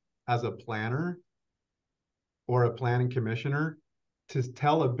is as a planner or a planning commissioner to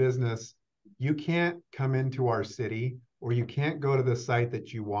tell a business, you can't come into our city or you can't go to the site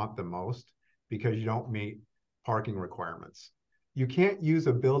that you want the most because you don't meet parking requirements. You can't use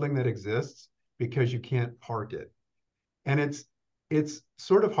a building that exists because you can't park it. And it's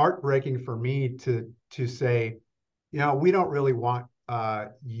sort of heartbreaking for me to say, we don't really want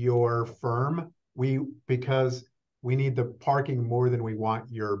your firm because we need the parking more than we want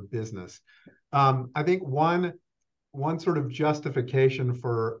your business. I think one sort of justification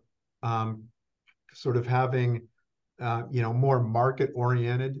for sort of having more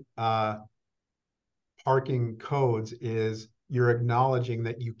market-oriented parking codes is you're acknowledging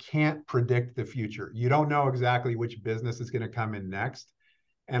that you can't predict the future. You don't know exactly which business is going to come in next.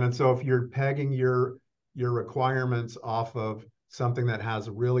 And so if you're pegging your requirements off of something that has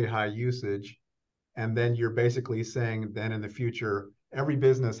really high usage, and then you're basically saying then in the future, every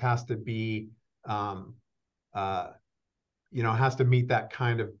business has to be, has to meet that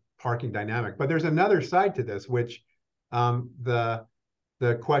kind of parking dynamic. But there's another side to this, which the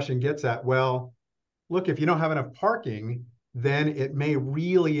question gets at, well, look, if you don't have enough parking, then it may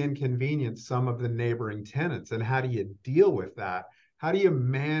really inconvenience some of the neighboring tenants. And how do you deal with that? How do you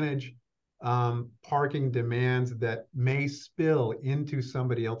manage parking demands that may spill into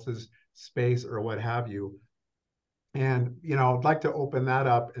somebody else's space or what have you? And, I'd like to open that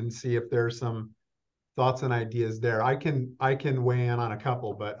up and see if there's some thoughts and ideas there. I can weigh in on a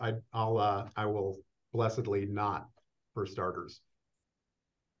couple, but I will blessedly not, for starters.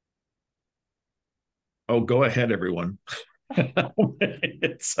 Oh, go ahead, everyone.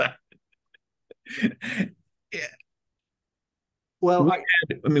 Well,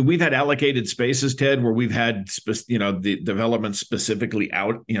 we've had allocated spaces, Ted, where we've had the development specifically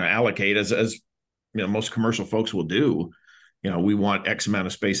allocate as most commercial folks will do. We want X amount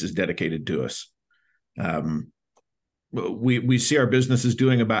of spaces dedicated to us. We see our businesses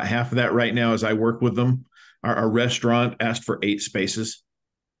doing about half of that right now as I work with them. Our restaurant asked for 8 spaces.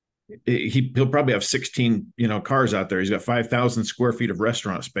 He'll probably have 16 cars out there. He's got 5,000 square feet of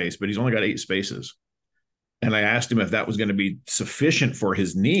restaurant space, but he's only got 8 spaces. And I asked him if that was going to be sufficient for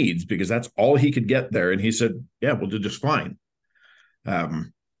his needs, because that's all he could get there. And he said, yeah, we'll do just fine.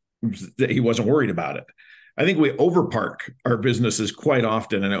 He wasn't worried about it. I think we overpark our businesses quite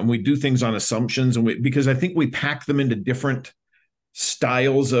often, and we do things on assumptions, because I think we pack them into different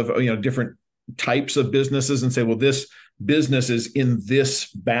styles of different types of businesses and say, well, this business is in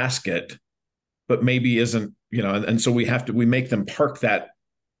this basket, but maybe isn't, and so we make them park that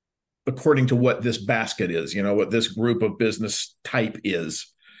according to what this basket is, what this group of business type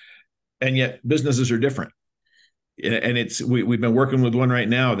is. And yet businesses are different. And we've been working with one right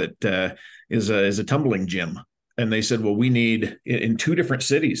now that is a tumbling gym. And they said, well, we need, in 2 different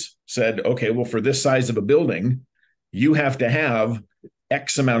cities, said, okay, well, for this size of a building, you have to have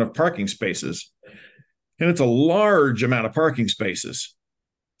X amount of parking spaces. And it's a large amount of parking spaces.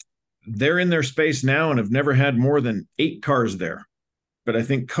 They're in their space now and have never had more than 8 cars there. But I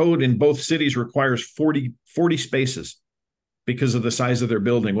think code in both cities requires 40 spaces because of the size of their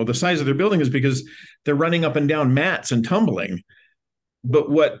building. Well, the size of their building is because they're running up and down mats and tumbling.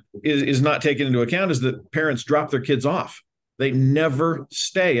 But what is not taken into account is that parents drop their kids off. They never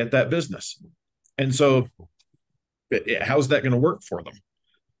stay at that business. And so how's that going to work for them?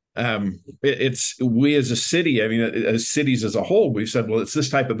 We as a city, as cities as a whole, we've said, well, it's this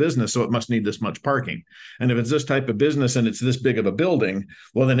type of business, so it must need this much parking. And if it's this type of business and it's this big of a building,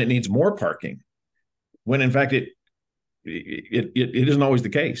 well, then it needs more parking. When in fact, it isn't always the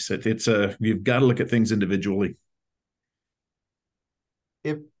case. You've got to look at things individually.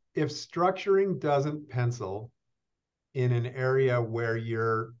 if structuring doesn't pencil in an area where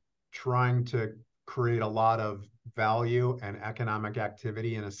you're trying to create a lot of value and economic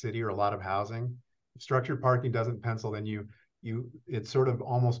activity in a city or a lot of housing, if structured parking doesn't pencil, then it sort of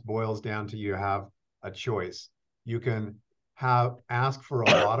almost boils down to you have a choice. You can ask for a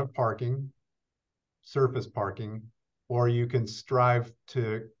lot of parking, surface parking, or you can strive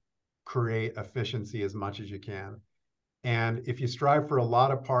to create efficiency as much as you can. And if you strive for a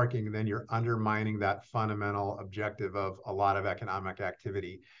lot of parking, then you're undermining that fundamental objective of a lot of economic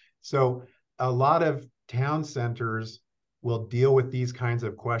activity. So a lot of town centers will deal with these kinds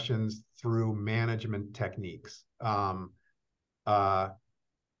of questions through management techniques.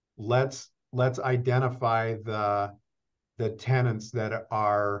 Let's identify the tenants that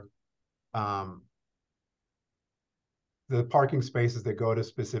are the parking spaces that go to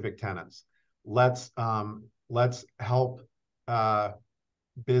specific tenants. Let's help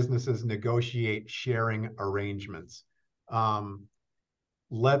businesses negotiate sharing arrangements.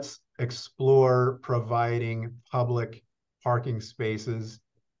 Let's explore providing public parking spaces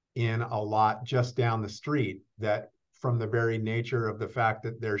in a lot just down the street that, from the very nature of the fact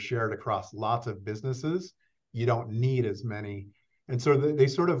that they're shared across lots of businesses, you don't need as many. And so they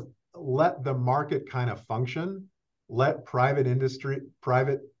sort of let the market kind of function, let private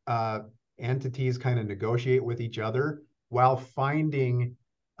entities kind of negotiate with each other while finding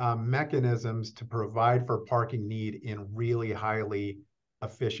mechanisms to provide for parking need in really highly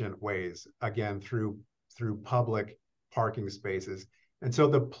efficient ways, again, through public parking spaces. And so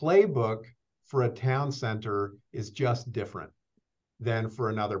the playbook for a town center is just different than for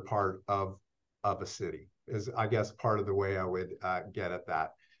another part of a city, is, I guess, part of the way I would get at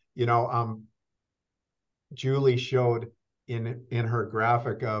that. You know, Julie showed in her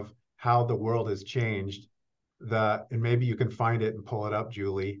graphic of how the world has changed, and maybe you can find it and pull it up,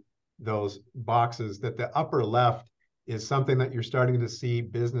 Julie, those boxes, that the upper left is something that you're starting to see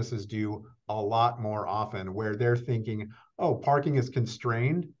businesses do a lot more often, where they're thinking, oh, parking is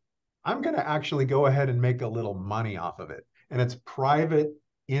constrained, I'm going to actually go ahead and make a little money off of it. And it's private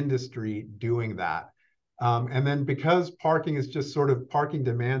industry doing that. And then because parking is just sort of, parking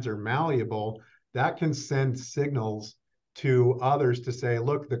demands are malleable, that can send signals to others to say,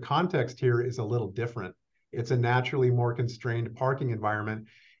 look, the context here is a little different. It's a naturally more constrained parking environment,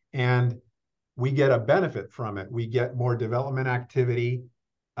 and we get a benefit from it. We get more development activity,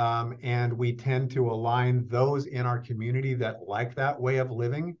 and we tend to align those in our community that like that way of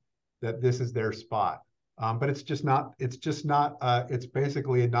living, that this is their spot. But it's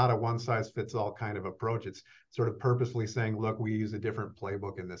basically not a one size fits all kind of approach. It's sort of purposefully saying, look, we use a different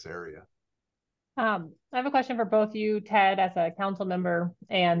playbook in this area. I have a question for both you, Ted, as a council member,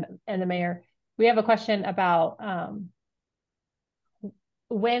 and the mayor. We have a question about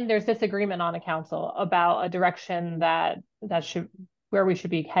when there's disagreement on a council about a direction where we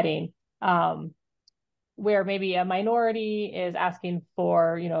should be heading, where maybe a minority is asking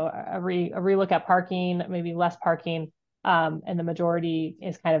for, a relook at parking, maybe less parking, and the majority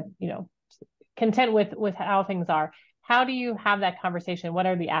is kind of, content with how things are. How do you have that conversation? What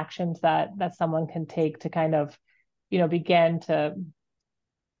are the actions that someone can take to kind of, begin to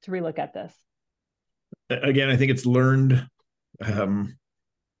relook at this? Again, I think it's learned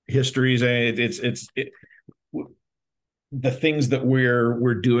histories. The things that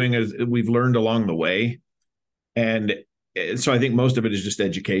we're doing as we've learned along the way, and so I think most of it is just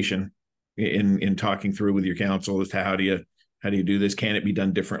education in talking through with your council as to how do you do this? Can it be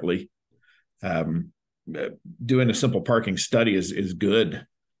done differently? Doing a simple parking study is good,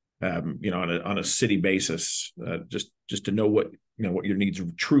 on a city basis, just to know what your needs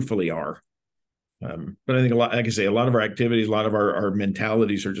truthfully are. But I think like I say, a lot of our activities, a lot of our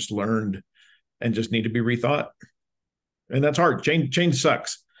mentalities are just learned and just need to be rethought. And that's hard. Change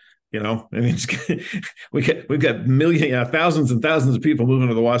sucks. I mean, we've got thousands and thousands of people moving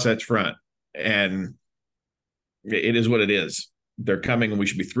to the Wasatch Front, and it is what it is. They're coming, and we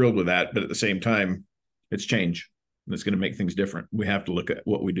should be thrilled with that. But at the same time, it's change, and it's going to make things different. We have to look at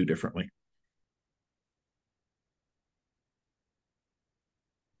what we do differently.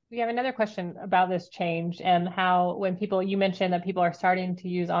 We have another question about this change and how, when you mentioned that people are starting to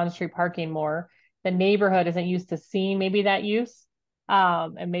use on-street parking more, the neighborhood isn't used to seeing maybe that use,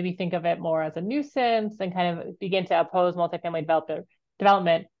 and maybe think of it more as a nuisance and kind of begin to oppose multifamily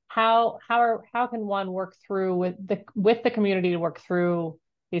development. How can one work through with the community to work through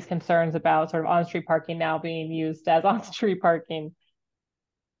these concerns about sort of on-street parking now being used as on-street parking?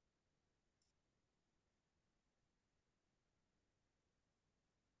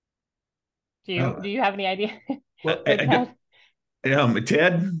 Do you have any idea? Well,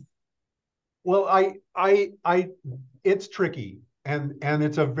 Ted? Well, it's tricky, and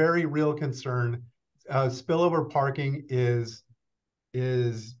it's a very real concern. Spillover parking is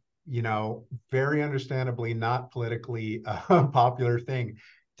very understandably not politically popular thing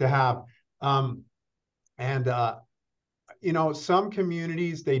to have. And some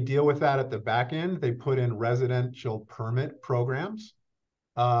communities, they deal with that at the back end. They put in residential permit programs.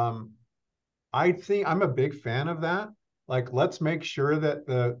 I think I'm a big fan of that. Like, let's make sure that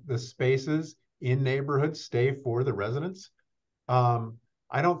the spaces in neighborhoods stay for the residents.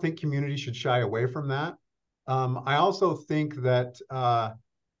 I don't think communities should shy away from that. I also think that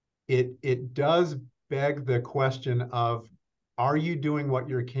it does beg the question of, are you doing what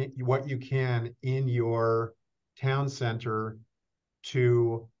you can in your town center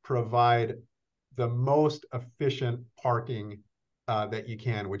to provide the most efficient parking that you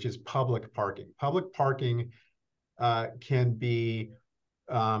can, which is public parking. Public parking can be,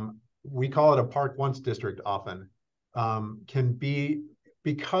 we call it a park once district often, can be,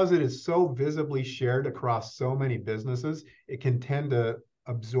 because it is so visibly shared across so many businesses, it can tend to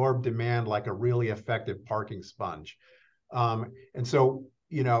absorb demand like a really effective parking sponge. And so,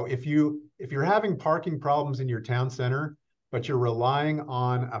 if you're having parking problems in your town center, but you're relying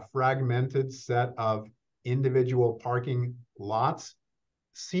on a fragmented set of individual parking lots,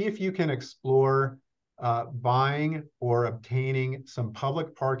 see if you can explore buying or obtaining some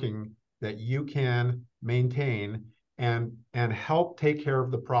public parking that you can maintain and help take care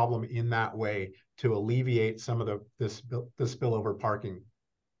of the problem in that way to alleviate some of the spillover parking.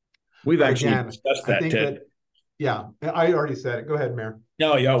 We've But actually again, discussed I that, think Ted. that, yeah, I already said it. Go ahead, Mayor.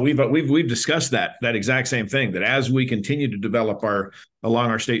 No, yeah, we've discussed that exact same thing, that as we continue to develop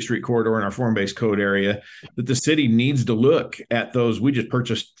along our State Street corridor and our form-based code area, that the city needs to look at those. We just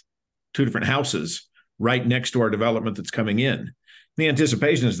purchased 2 different houses right next to our development that's coming in. The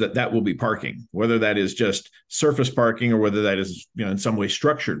anticipation is that will be parking, whether that is just surface parking or whether that is, in some way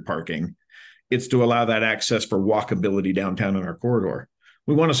structured parking. It's to allow that access for walkability downtown in our corridor.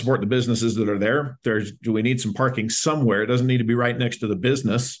 We want to support the businesses that are there. Do we need some parking somewhere? It doesn't need to be right next to the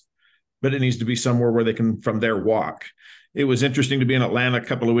business, but it needs to be somewhere where they can from there walk. It was interesting to be in Atlanta a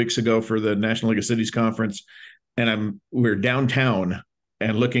couple of weeks ago for the National League of Cities conference, and we're downtown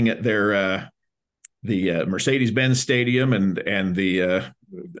and looking at the Mercedes-Benz Stadium and the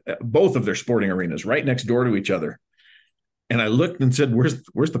both of their sporting arenas right next door to each other. And I looked and said,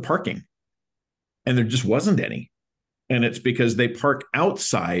 "Where's the parking?" And there just wasn't any. And it's because they park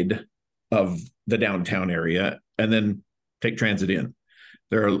outside of the downtown area and then take transit in.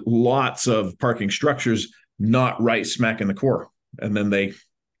 There are lots of parking structures not right smack in the core. And then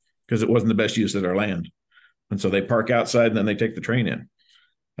because it wasn't the best use of their land. And so they park outside and then they take the train in.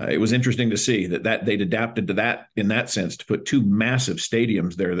 It was interesting to see that they'd adapted to that in that sense, to put 2 massive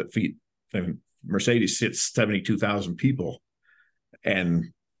stadiums there that Mercedes sits 72,000 people.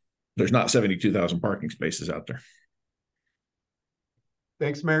 And there's not 72,000 parking spaces out there.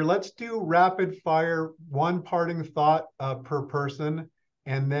 Thanks, Mayor. Let's do rapid fire, one parting thought per person,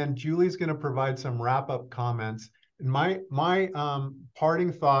 and then Julie's going to provide some wrap-up comments. And my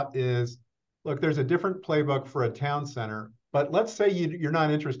parting thought is, look, there's a different playbook for a town center, but let's say you're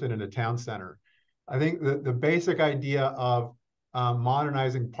not interested in a town center. I think the basic idea of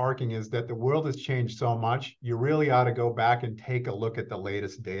modernizing parking is that the world has changed so much, you really ought to go back and take a look at the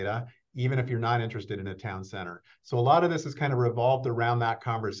latest data, even if you're not interested in a town center. So a lot of this is kind of revolved around that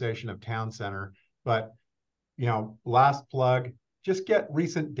conversation of town center. But, last plug, just get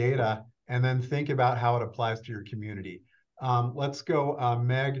recent data and then think about how it applies to your community. Let's go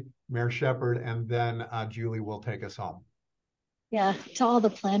Meg, Mayor Shepherd, and then Julie will take us home. Yeah, to all the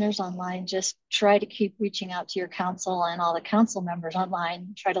planners online, just try to keep reaching out to your council, and all the council members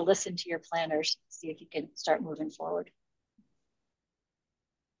online, try to listen to your planners, see if you can start moving forward.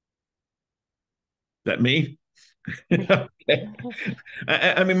 That me? Okay.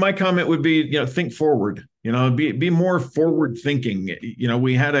 I mean, my comment would be, think forward, be more forward thinking.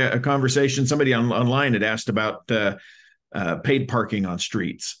 We had a conversation, somebody online had asked about paid parking on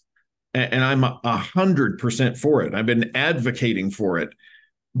streets. And I'm 100% for it. I've been advocating for it.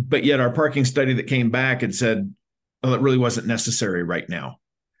 But yet our parking study that came back had said, well, it really wasn't necessary right now.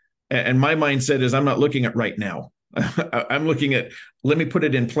 And my mindset is, I'm not looking at right now. I'm looking at, let me put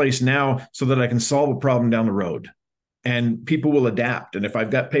it in place now so that I can solve a problem down the road. And people will adapt. And if I've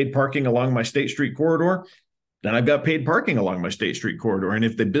got paid parking along my State Street corridor, then I've got paid parking along my State Street corridor. And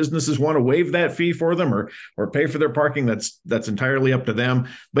if the businesses want to waive that fee for them or pay for their parking, that's entirely up to them.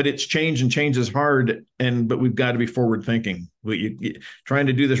 But it's change, and change is hard. But we've got to be forward thinking. Trying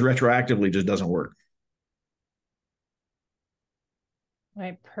to do this retroactively just doesn't work. All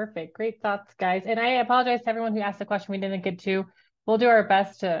right, perfect. Great thoughts, guys. And I apologize to everyone who asked the question we didn't get to. We'll do our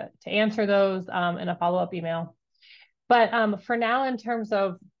best to answer those in a follow-up email. But for now, in terms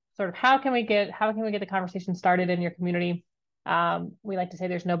of sort of how can we get the conversation started in your community, we like to say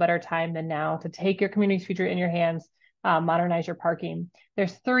there's no better time than now to take your community's future in your hands, modernize your parking.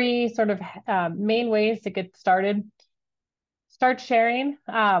 There's three sort of main ways to get started. Start sharing.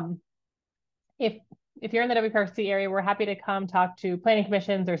 If you're in the WFRC area, we're happy to come talk to planning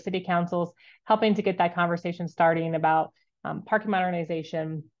commissions or city councils, helping to get that conversation starting about parking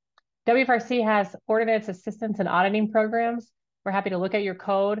modernization. WFRC has ordinance assistance and auditing programs. We're happy to look at your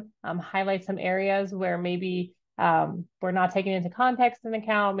code, highlight some areas where maybe we're not taking into context in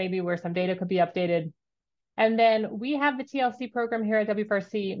account, maybe where some data could be updated. And then we have the TLC program here at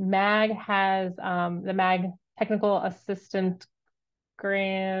WFRC. MAG has the MAG Technical Assistant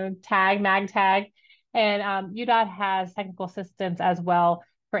Grant Tag, MAG Tag. And UDOT has technical assistance as well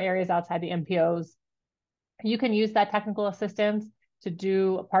for areas outside the MPOs. You can use that technical assistance to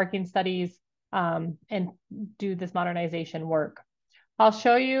do parking studies and do this modernization work. I'll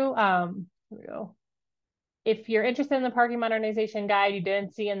show you, here we go. If you're interested in the parking modernization guide, you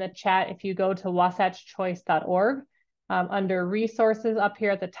didn't see in the chat, if you go to wasatchchoice.org, under resources up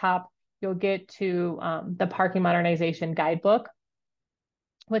here at the top, you'll get to the parking modernization guidebook.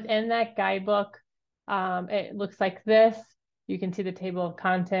 Within that guidebook, it looks like this. You can see the table of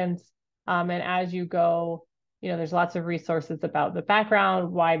contents. And as you go, there's lots of resources about the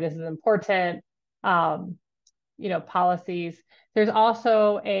background, why this is important, policies. There's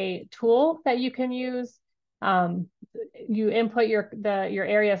also a tool that you can use. You input your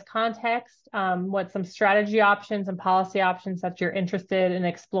area's context, what some strategy options and policy options that you're interested in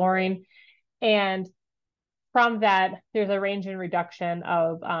exploring. And from that, there's a range and reduction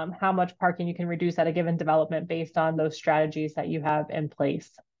of how much parking you can reduce at a given development based on those strategies that you have in place,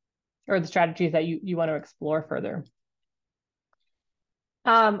 or the strategies that you want to explore further.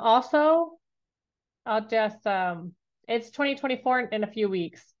 Also, I'll just, it's 2024 in a few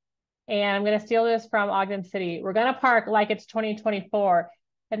weeks, and I'm going to steal this from Ogden City. We're going to park like it's 2024.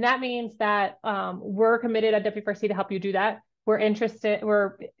 And that means that we're committed at WFRC to help you do that. We're interested,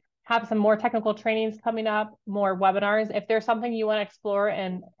 have some more technical trainings coming up, more webinars. If there's something you want to explore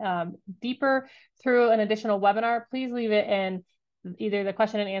and deeper through an additional webinar, please leave it in either the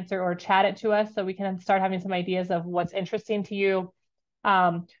question and answer or chat it to us so we can start having some ideas of what's interesting to you.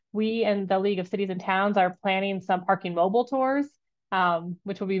 We and the League of Cities and Towns are planning some parking mobile tours,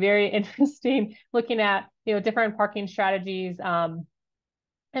 which will be very interesting, looking at different parking strategies. And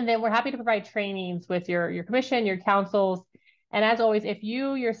then we're happy to provide trainings with your commission, your councils. And as always, if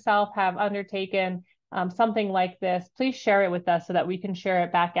you yourself have undertaken something like this, please share it with us so that we can share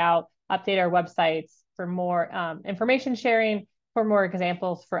it back out, update our websites for more information sharing, for more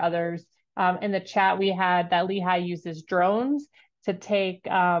examples for others. In the chat, we had that Lehigh uses drones to take,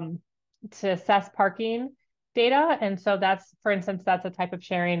 to assess parking data. And so that's, for instance, that's a type of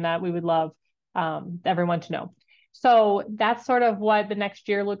sharing that we would love everyone to know. So that's sort of what the next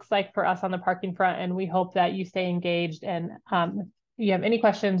year looks like for us on the parking front. And we hope that you stay engaged. And if you have any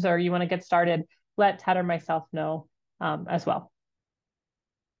questions or you want to get started, let Ted or myself know as well.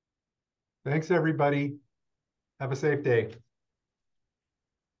 Thanks, everybody. Have a safe day.